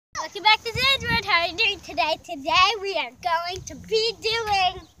Welcome back to Zandwood. How are you doing today? Today we are going to be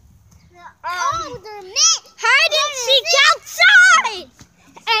doing hide and seek outside.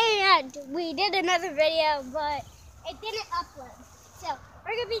 And we did another video, but it didn't upload. So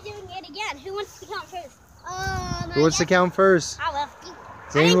we're gonna be doing it again. Who wants to count first? Who wants to count first? I will.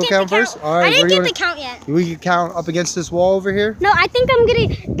 Zane will count first? All right, I didn't get the count yet. We can count up against this wall over here? No, I think I'm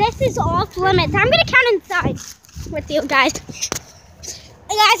gonna. This is off limits. I'm gonna count inside with you guys.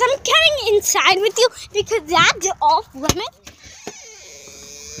 Guys, I'm counting inside with you because that's off limits.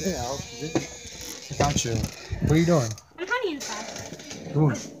 Yeah, I'll count you. What are you doing? I'm counting inside.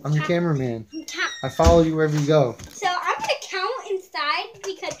 Ooh, I'm your cameraman. I'm I follow you wherever you go. So I'm gonna count inside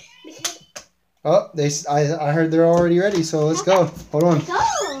because Oh, I heard they're already ready, so let's go. Hold on.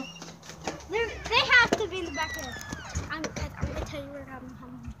 go. They have to be in the back of I'm gonna tell you where I'm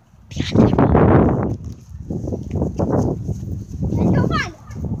Let's go find.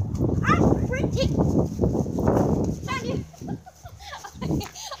 I'm sprinting.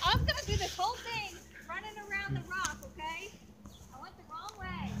 I'm gonna do this whole thing running around the rock, okay? I went the wrong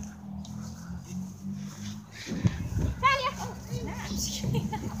way.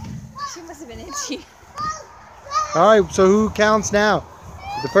 She must have been itchy. All right, so who counts now?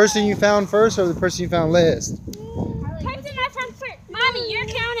 The person you found first or the person you found last? Person I found first. Mommy, you're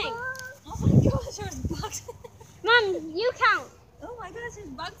counting. Oh my gosh, there's bugs. Mom, you count. Oh my gosh, there's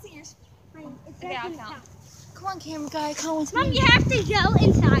bugs in your... It's Okay, I'll gonna count. Come on, camera guy, come with Mom, me. you have to go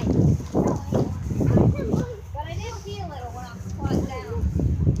inside. But I did pee a little when I was squatting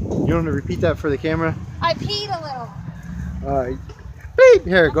down. You want to repeat that for the camera? I peed a little. All right. Beep.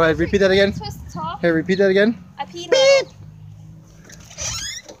 Here, go ahead. Repeat that again. Twist the top. Here, repeat that again. I peed a little.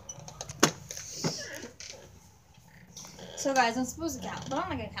 So guys, I'm supposed to count, but I'm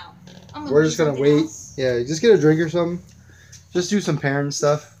not gonna count. We're just gonna wait. Yeah, just get a drink or something. Just do some parent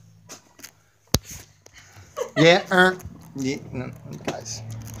stuff. Yeah, yeah, no, guys.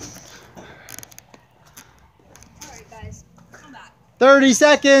 Alright guys, come back. 30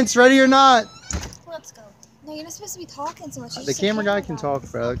 seconds, ready or not. Let's go. No, you're not supposed to be talking so much. You're The just a camera guy can talk,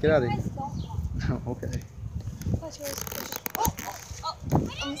 bro. Get out of You here. guys don't talk. Oh, okay. Watch yours. Oh,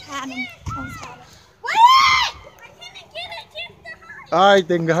 almost had him. Almost had him. Wait! I couldn't get it. Just to hurry. All right,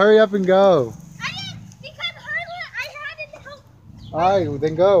 then hurry up and go. I didn't because earlier I had to help. All right, well,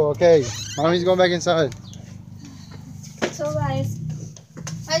 then go. Okay, mommy's going back inside. So guys,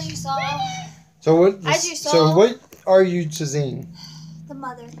 as you saw, So what? As you saw- So what are you to Zane? the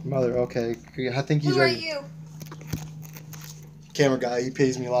mother. Mother. Okay, I think he's Who are ready. you? Camera guy. He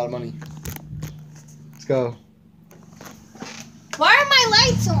pays me a lot of money. Let's go. Why are my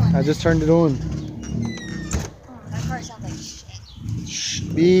lights on? I just turned it on. Oh, that car sounds like shit. Shh,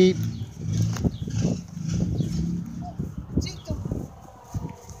 beep.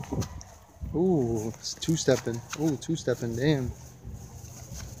 Ooh, it's two-stepping. Ooh, two-stepping. Damn.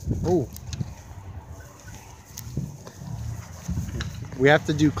 Ooh. We have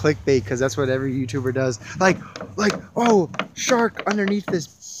to do clickbait because that's what every YouTuber does. Like, oh, shark underneath this.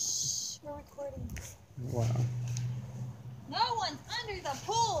 Shh, we're recording. Wow. No one's under the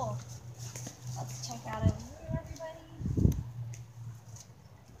pool. Let's check out over here, everybody.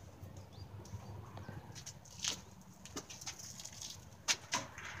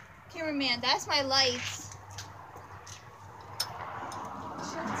 Cameraman, that's my lights.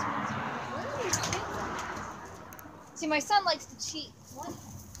 What are these things? See, my son likes to cheat. What?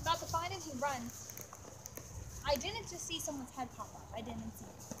 About to find it, he runs. I didn't just see someone's head pop up. I didn't see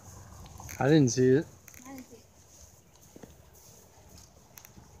it. I didn't see it. I didn't see it.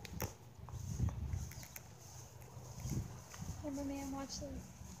 Cameraman, watch this.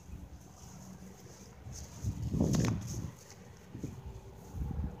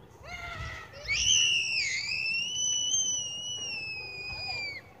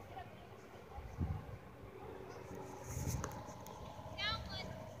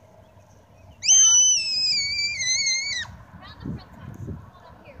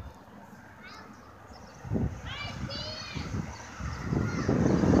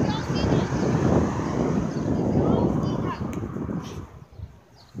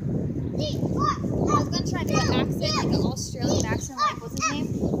 Trying to do an accent, like an Australian accent, like what's his name?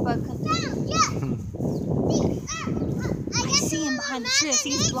 But I see him behind the tree. I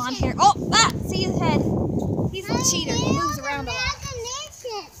see his blonde hair. Oh, see his head. He's a cheater. He moves around a lot.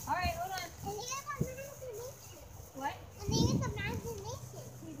 All right, hold on. What? He's my imagination.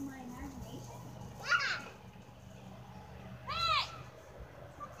 Hey!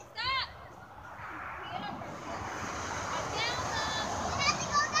 Stop! Get up. I'm down,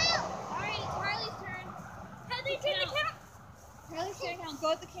 Alright, Charlie's turn. Charlie's turn to count. Charlie's turn to count. Go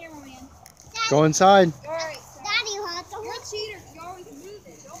with the camera. cameraman. Go inside. All right. Daddy, you have to You're a hold cheater. You always lose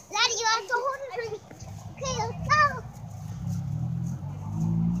it. Don't. Daddy, you have to hold it for me. Okay, let's go.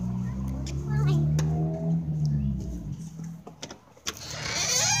 Fine.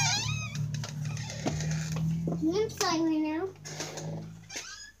 I'm inside right now.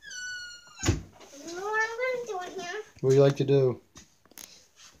 You know what I'm going to do here? What do you like to do?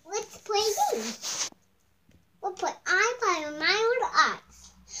 Let's play games. We'll play I play with my little eyes.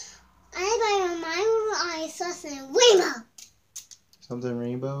 I play with my little eyes, something rainbow. Something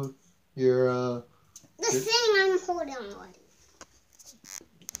rainbow? You're The thing I'm holding already.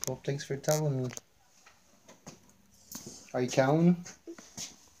 Well, thanks for telling me. Are you counting?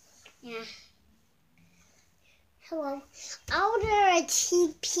 Yeah. Hello. I'll order a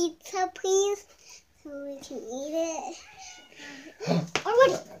cheap pizza, please, so we can eat it.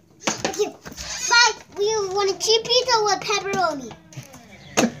 Already. Okay. Bye. We want a cheap pizza with pepperoni.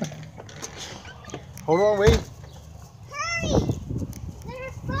 Hold on, wait. Hurry!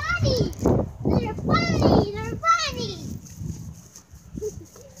 They're funny. They're funny. They're funny.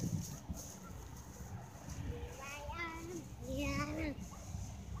 Yeah.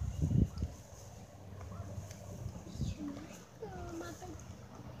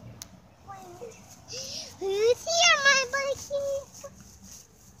 Who's here, my buddy?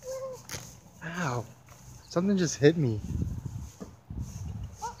 Ow. Something just hit me.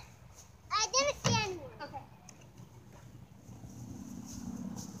 I didn't see anyone. Okay.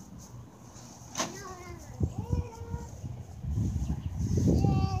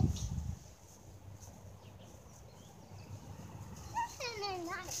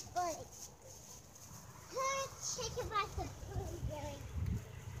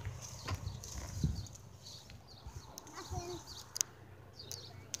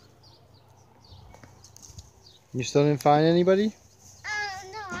 You still didn't find anybody?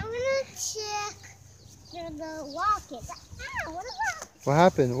 No, I'm gonna check the locket. Ow, what is that? What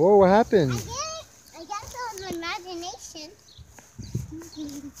happened? Whoa, what happened? I guess it was my imagination.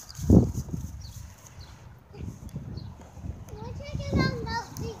 Go check it out,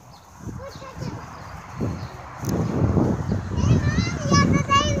 Melty. Go check it out. Hey, Mom, you have to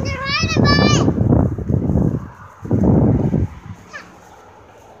say they're hiding by it.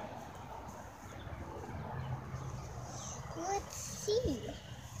 Let's see.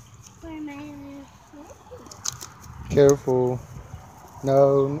 Where am I? Careful.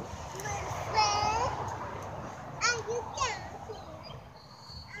 No.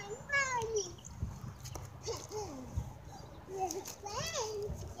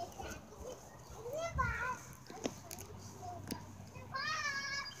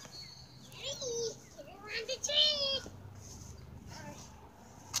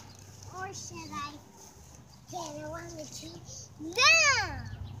 Or should I get around the tree? No!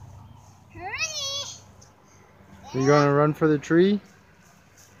 Hurry! You gonna run for the tree?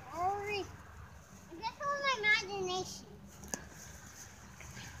 Hurry! I guess it was my imagination.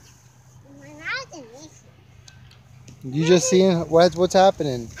 My imagination. You just seeing what's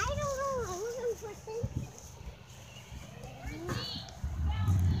happening? I don't know. I'm looking for things.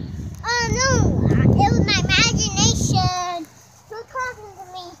 Oh no! It was my imagination. Who's talking to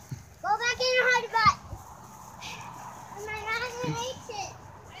me? Go back in your hide spot. It's my imagination.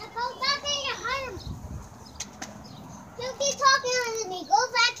 Go back in your hide spot. You keep talking to me. Go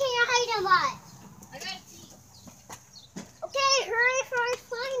back in your hide spot. I gotta see. Okay, hurry before I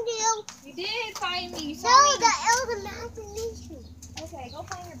find you. You did find me. You saw No, me. that was imagination. Okay, go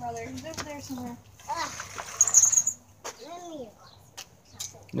find your brother. He's over there somewhere. Let me.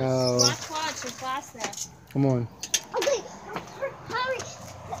 No. Watch. There's glass there. Come on. Okay, hurry.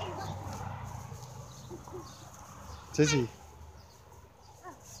 Sissy.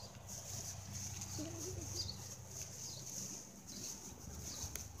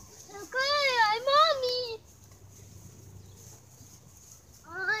 Okay, I'm mommy.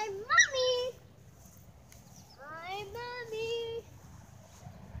 I'm mommy. I'm mommy.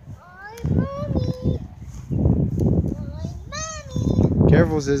 I'm mommy. I'm mommy.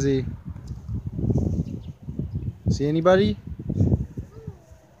 Careful, Sissy. See anybody?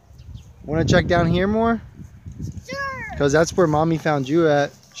 Want to check down here more? Sure. Because that's where Mommy found you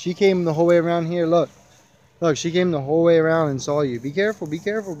at. She came the whole way around here. Look. Look, she came the whole way around and saw you. Be careful, be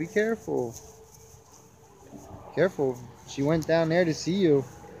careful, be careful. Careful. She went down there to see you.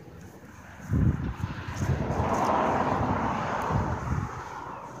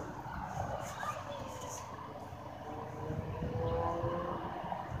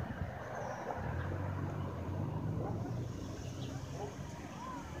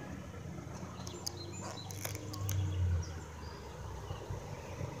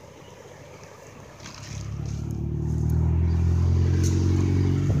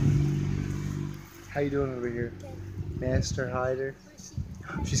 How you doing over here? Good. Master hider. Where's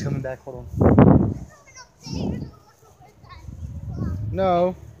she? She's coming back. Hold on. Coming upstairs.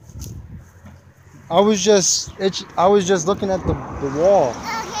 No. I was just looking at the wall. Okay,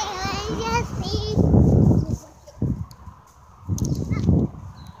 let me just see.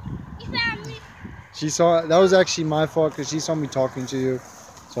 You found me. She saw that was actually my fault because she saw me talking to you,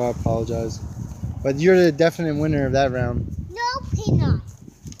 so I apologize. But you're the definite winner of that round. No, peanut.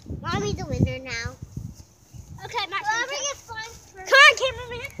 Mommy's the winner now. Okay, my turn. Come on,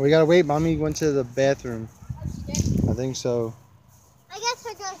 cameraman. We gotta wait. Mommy went to the bathroom. Oh, she did? I think so. I guess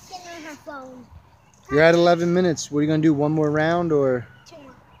we're just getting on her phone. You're at 11 minutes. What are you gonna do? One more round or? 2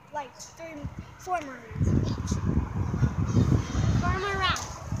 more. Like 4 more rounds each. 4 more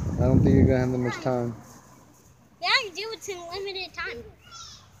rounds. I don't think you're gonna have that much time. Yeah, you do. It's in limited time.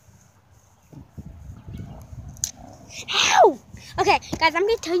 Ow! Okay, guys, I'm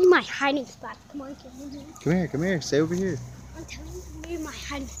gonna tell you my hiding spot. Come on, cameraman. Come here. Stay over here. I'm telling you my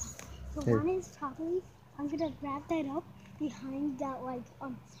hiding spot. So Here. one is probably I'm gonna wrap that up behind that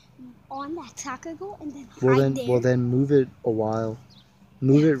on that soccer goal and then hide there. Well then move it a while.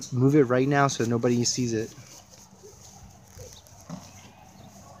 Move it right now so nobody sees it.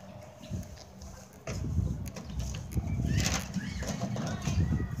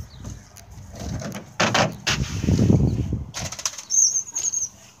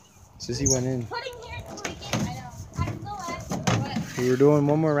 Sissy went in. Putting here until I get. I know. I don't know what. We were doing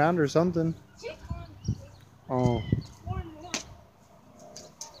one more round or something. Oh. One more.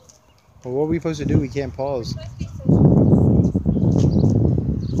 Well, what are we supposed to do? We can't pause.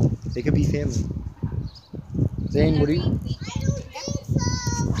 It could be family. Zane, what are you? I don't think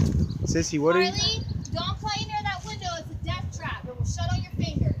so. Sissy, what are you? Harley, don't play near that window. It's a death trap. It will shut on your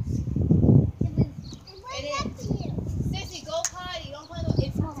fingers. It is. To you. Sissy, go potty. Don't play the.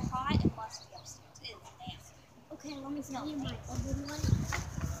 It's hot and musty upstairs. It is nasty. Okay, let me tell you my other one.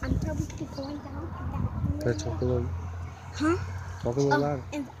 I'm probably going down in that Gotta talk a little. Huh? Talk a little louder.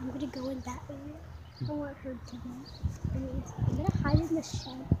 And I'm gonna go in that area. I want her to know. And I'm gonna hide in the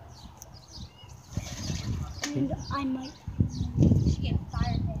shed. And I might. She get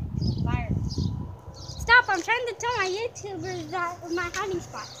fired. Fired. Stop! I'm trying to tell my YouTubers that my hiding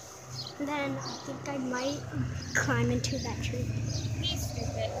spot. And then I think I might climb into that tree. Be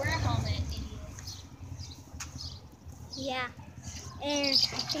stupid. Wear a helmet, idiot. Yeah. And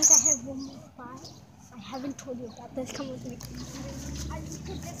I think I have one more spot. I haven't told you about this. Come with me.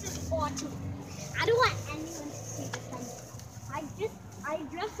 Because this is awesome. I don't want anyone to see this. I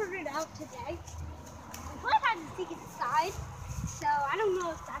just figured it out today. I might have to take it inside. So I don't know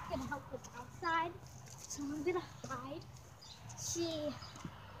if that's gonna help with outside. So I'm gonna hide. See.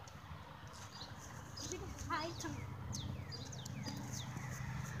 I'm gonna hide some.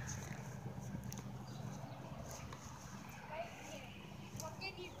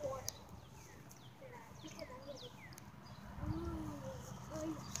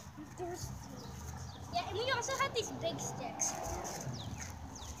 Yeah, and we also have these big sticks.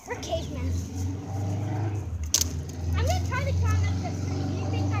 We're cavemen. I'm gonna try to climb up this tree. Do you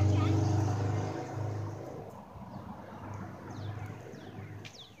think I can?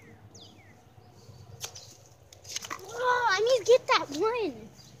 Oh, I need to get that one.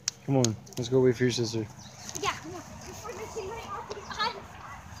 Come on, let's go wait for your sister. Yeah, come on. Before they see my awesome hiding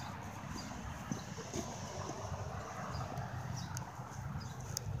spot.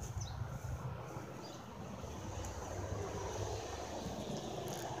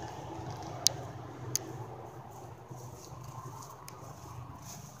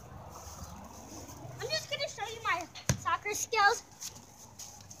 I'm just gonna show you my soccer skills.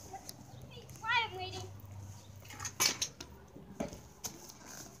 While I'm waiting.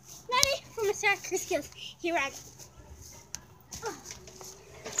 Ready for my soccer skills. Here I go.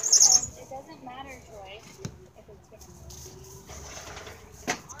 It doesn't matter, Joy, if it's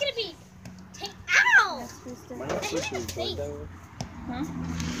It's gonna be. Ow! Am I not supposed to record that way? Huh?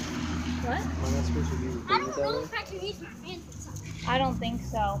 What? Am I not supposed to be I recording don't that know way? if I can use my hands or something. I don't think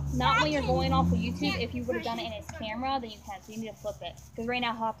so. Not when you're going off of YouTube. Yeah. If you would have done it in his camera, then you can. So you need to flip it. Because right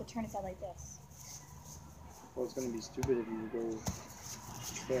now he'll have to turn his head like this. Well, it's gonna be stupid if you go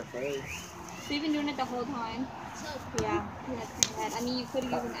there first. So you've been doing it the whole time? Yeah. You had to turn your head. I mean, you could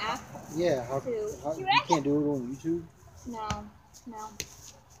have used an app. Yeah, you can't do it on YouTube? No. No.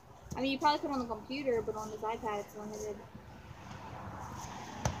 I mean, you probably could on the computer, but on his iPad it's limited.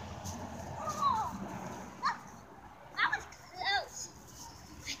 Oh, that was close.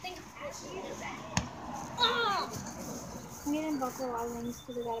 I think I should use that. Oh! I'm getting Buffalo Wild Wings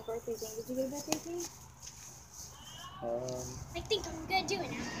because I got a birthday thing. Did you get a birthday thing? I think I'm gonna do it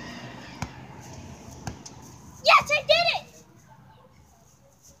now. Yes, I did it!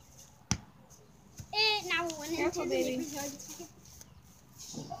 And now we're winning. Careful, baby.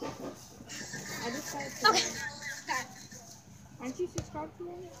 Okay. Aren't you subscribed to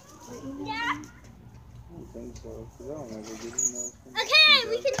it? Yeah. I don't think so. 'Cause I don't ever get emails from Okay,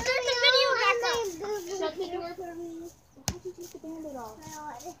 we can start the video back up. Shut the door, please. How'd you take the bandit off?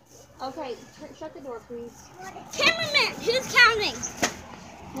 Okay, shut the door, please. Cameraman, who's counting?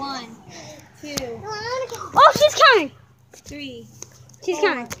 1, 2, Oh, she's counting. 3. She's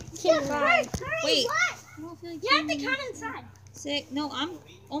counting. 5. Wait. You have to count inside. 6. No, I'm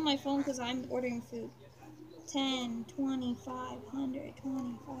on my phone because I'm ordering food. 10, 20, 500,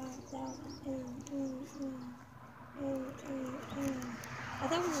 25,000. I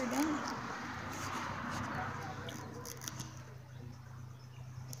thought we were done.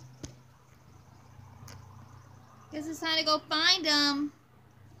 Guess it's time to go find them.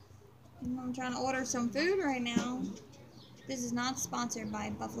 I'm trying to order some food right now. This is not sponsored by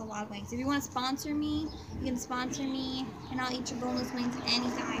Buffalo Wild Wings. If you want to sponsor me, you can sponsor me, and I'll eat your boneless wings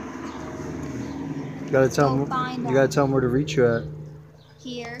anytime. You gotta tell Go them. find You gotta tell them where to reach you at.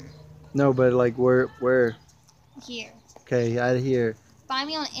 Here, No, but like where? here. Okay, out of here. Find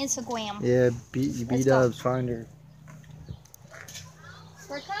me on Instagram. Yeah, Let's B go. Dubs, find her.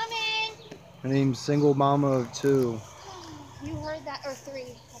 We're coming. Her name's Single Mama of 2. You heard that, or 3.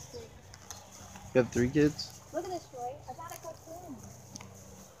 That's 3. You have 3 kids? Look at this, Troy. I got a cocoon.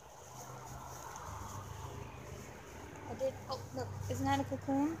 I did. Oh, look. Isn't that a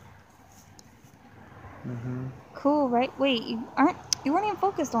cocoon? Mm-hmm. Cool, right? Wait, you weren't even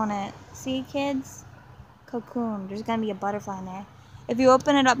focused on it. See, kids? Cocoon. There's gonna be a butterfly in there. If you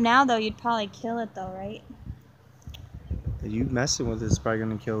open it up now, though, you'd probably kill it, though, right? You messing with it's probably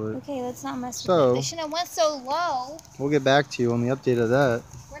gonna kill it. Okay, let's not mess So- with it. They shouldn't have went so low. We'll get back to you on the update of that.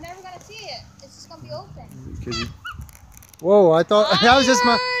 We're never gonna see it. It's just gonna be open. Because you... Whoa! I thought that was just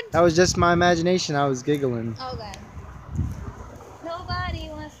my Onward! that was just my imagination. I was giggling. Oh, God. Nobody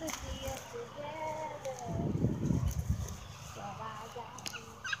wants to see us together. So I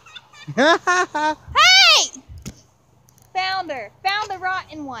got you. Hey! Found her. Found the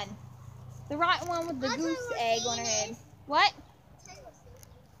rotten one. The rotten one with the I'll tell goose you where egg on her Zane head. is. What?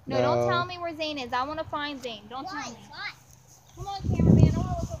 No, No. don't tell me where Zane is. I want to find Zane. Don't tell me. Why? Come on, cameraman. I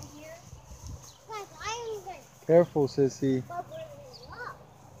want to look over here. Why are you guys Careful, sissy. bubbling up?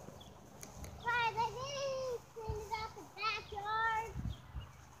 Why, they didn't clean it out the backyard.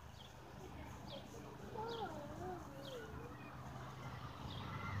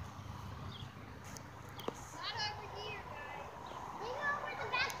 Not over here, guys. They go over the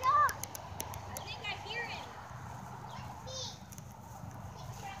backyard. I think I hear him. Let's see.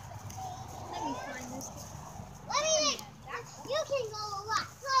 Let me find this. Let me think. You can go a lot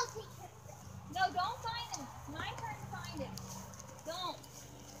closer. No, don't find him. It's my turn to find him. Don't.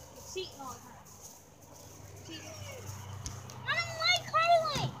 You're cheating on her. Cheating. I don't like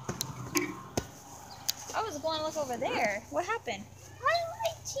cuddling. I was going to look over there. What happened? I don't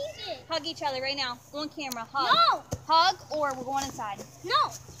like cheating. Hug each other right now. On camera. Hug. No. Hug or we're going inside.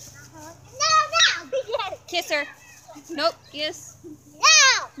 No. No, no. Kiss her. Nope. Kiss.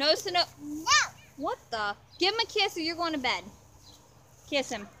 No. Nose to nose. No. What the? Give him a kiss or you're going to bed. Kiss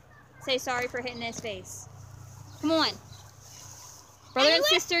him. Say sorry for hitting his face. Come on. Brother and Anywhere?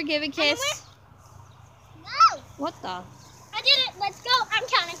 sister, give a kiss. No. What the? I did it. Let's go. I'm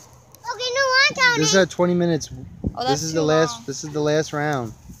counting. Okay, no, I'm counting. This is at 20 minutes. Oh, This that's is too the last. long. This is the last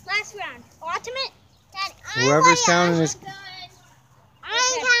round. Last round. Ultimate. Daddy, Whoever's counting is.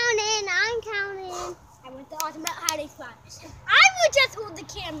 I'm counting. I went to ultimate hiding spot. I would just hold the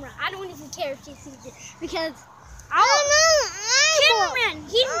camera. I don't even care if she sees it because cameraman.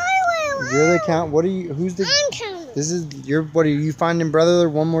 You're the count. What are you? Who's the? I'm counting. This is your. What are you finding, brother?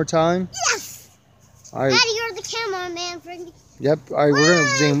 One more time. Yes. All right. Daddy, you're the cameraman. Yep. All right. We're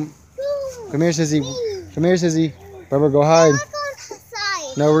gonna. Zane, Come come here, sissy. Come here, sissy. Bubba, go hide.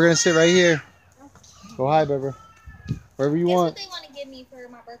 No, we're gonna sit right here. Go hide, Bubba. Wherever you Guess want. what they want to give me for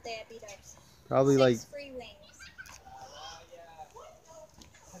my birthday at B-Dubs? Probably 6 like. free wings.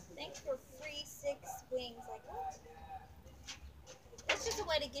 Thanks for free 6 wings. Like what? It's just a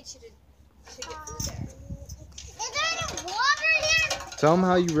way to get you to get food there. Is there any water here? Tell them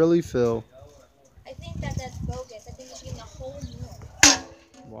how you really feel. I think that's bogus. I think you should give me a whole meal.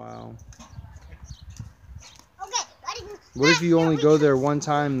 Wow. Okay, Daddy. What if you only go there one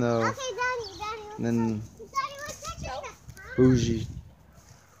time though? Okay, Daddy. And then Daddy, what's that? So? bougie.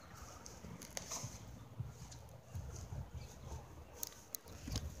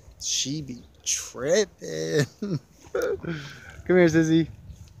 She be tripping. Come here, sissy.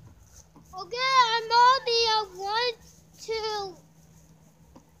 Okay, I'm on the want to.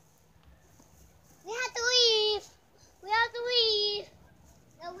 We have to leave. We have to leave.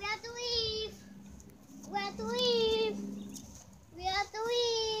 No, we have to leave. We have to leave. We have to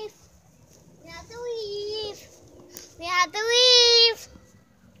leave. We have to leave. We have to leave.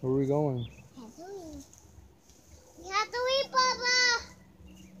 Where are we going? We have to leave. We have to leave, Bubba.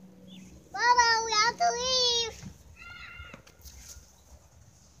 Bubba, we have to leave.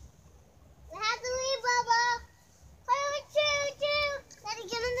 We have to leave, Bubba. Play with choo-choo. Gotta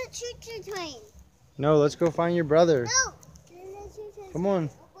get on the choo-choo train. No, let's go find your brother. No. Get in the choo-choo. Come on.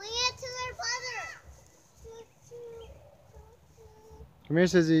 Bring it to their brother. Choo-choo. Choo-choo. Come here,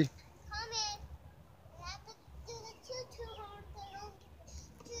 Sissy. Come in. We have to do the choo-choo horn thing.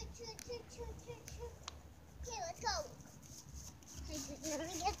 Choo-choo. Okay, let's go. Let's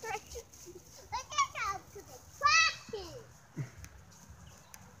go to the classes.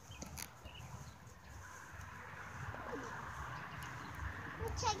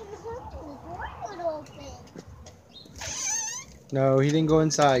 We're checking the door would open. No, he didn't go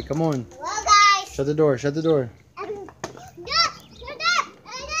inside. Come on. Well, guys. Shut the door. Shut the door.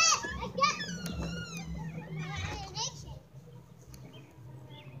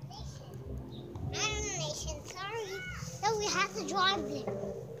 We have to drive there.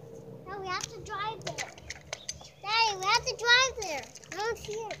 No, we have to drive there. Daddy, we have to drive there. I don't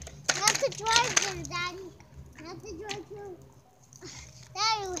see it. We have to drive there, Daddy. We have to drive there.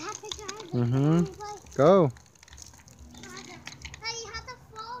 Daddy, we have to drive there. Mm-hmm. Go. Daddy, you have to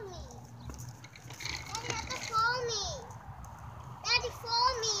follow me. Daddy, you have to follow me. Daddy,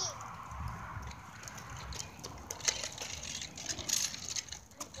 follow me.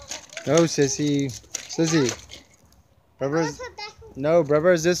 No, Sissy. Sissy. Brother's, Put back. no,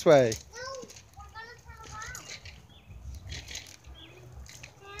 brother's this way. No, we're gonna turn around.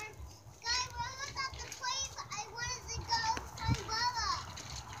 And guys, we're almost at the place I wanted to go find Bubba.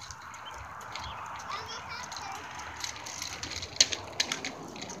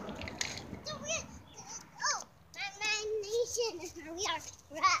 Oh, my nation. We are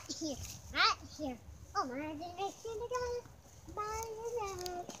right here. Right here. Oh, my nation again. My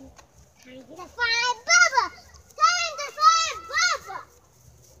nation. Time to find Bubba. Time to find Bubba.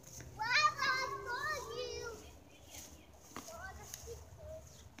 Bubba, for you.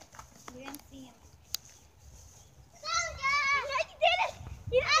 We didn't see him. Found ya. Yeah, you did it!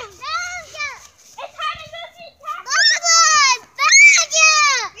 You I did it! found ya. It's time to go see Taxi! Bubba, I found ya.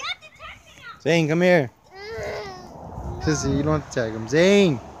 We have to taxi now! Zane, come here. No. Sissy, you don't have to tag him.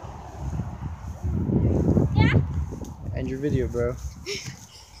 Zane! Yeah? End your video, bro.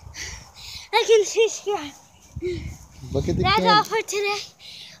 I can subscribe. Look at the That's camera. all for today.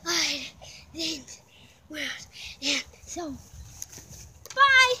 Alright, then, world, and so.